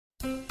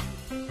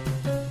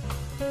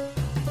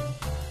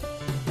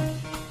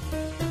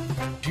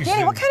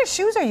Danny, what kind of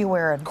shoes are you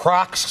wearing?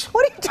 Crocs.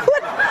 What are you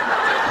doing?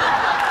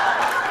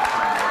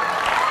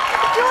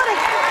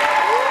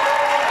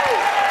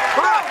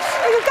 Crocs.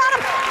 You got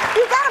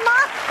them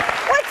on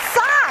with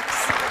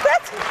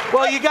socks.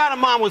 Well, you got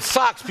them on with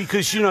socks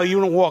because, you know, you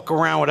don't walk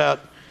around without...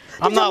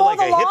 I'm not like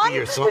a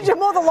hippie or something. Did you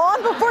mow the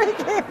lawn before you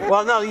came here?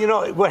 Well, no, you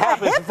know, what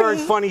happened is a very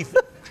funny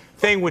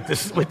thing with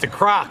the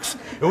Crocs.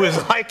 It was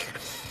like,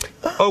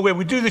 oh, wait,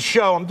 we do the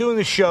show. I'm doing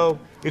the show.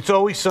 It's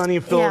Always Sunny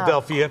in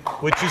Philadelphia,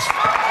 which is...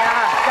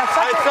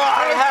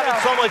 I'm having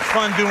so much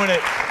fun doing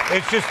it.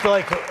 It's just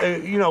like,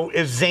 you know,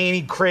 it's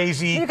zany,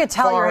 crazy. You can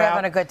tell you're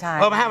having a good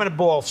time. I'm having a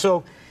ball.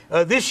 So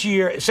this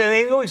year, so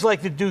they always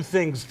like to do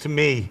things to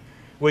me,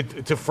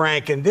 to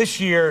Frank. And this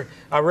year,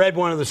 I read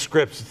one of the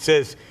scripts. It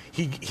says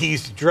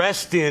he's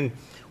dressed in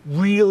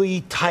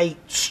really tight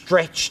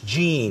stretch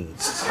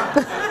jeans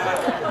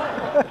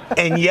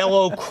and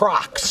yellow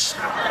Crocs.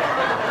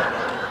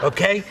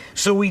 Okay?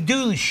 So we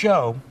do the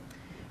show.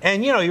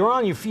 And, you know, you're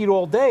on your feet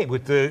all day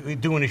with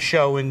doing a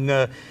show. And,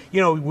 you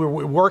know,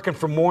 we're working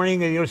from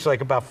morning. And, you know, it's like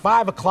about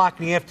 5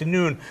 o'clock in the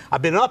afternoon.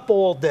 I've been up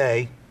all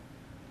day,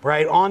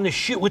 right, on the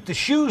with the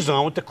shoes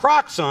on, with the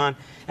Crocs on.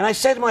 And I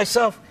said to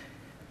myself,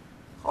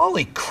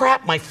 holy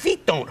crap, my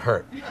feet don't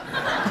hurt.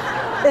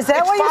 Is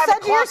that what you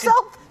said to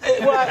yourself?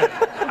 Well,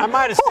 I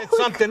might have said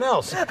something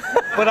else.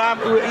 But,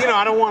 you know,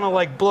 I don't want to,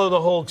 like, blow the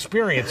whole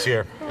experience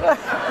here.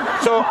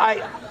 So,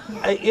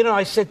 you know,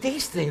 I said,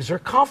 these things are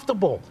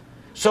comfortable.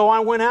 So I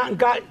went out and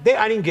got,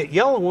 I didn't get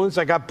yellow ones,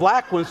 I got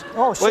black ones.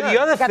 Oh, sure. But the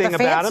other thing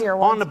about them,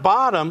 ones. on the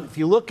bottom, if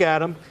you look at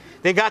them,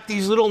 they got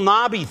these little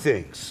knobby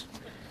things.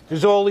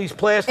 There's all these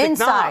plastic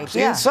knobs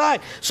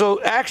inside.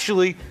 So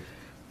actually,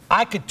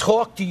 I could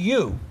talk to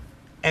you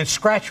and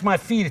scratch my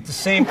feet at the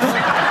same time.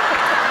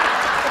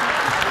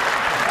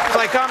 It's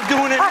like I'm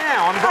doing it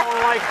now. I'm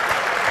going like,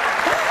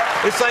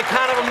 it's like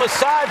kind of a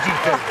massagey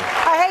thing.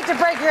 I hate to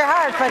break your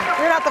heart, but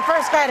you're not the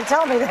first guy to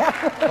tell me that.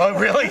 Oh,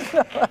 really?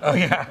 Oh,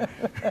 yeah.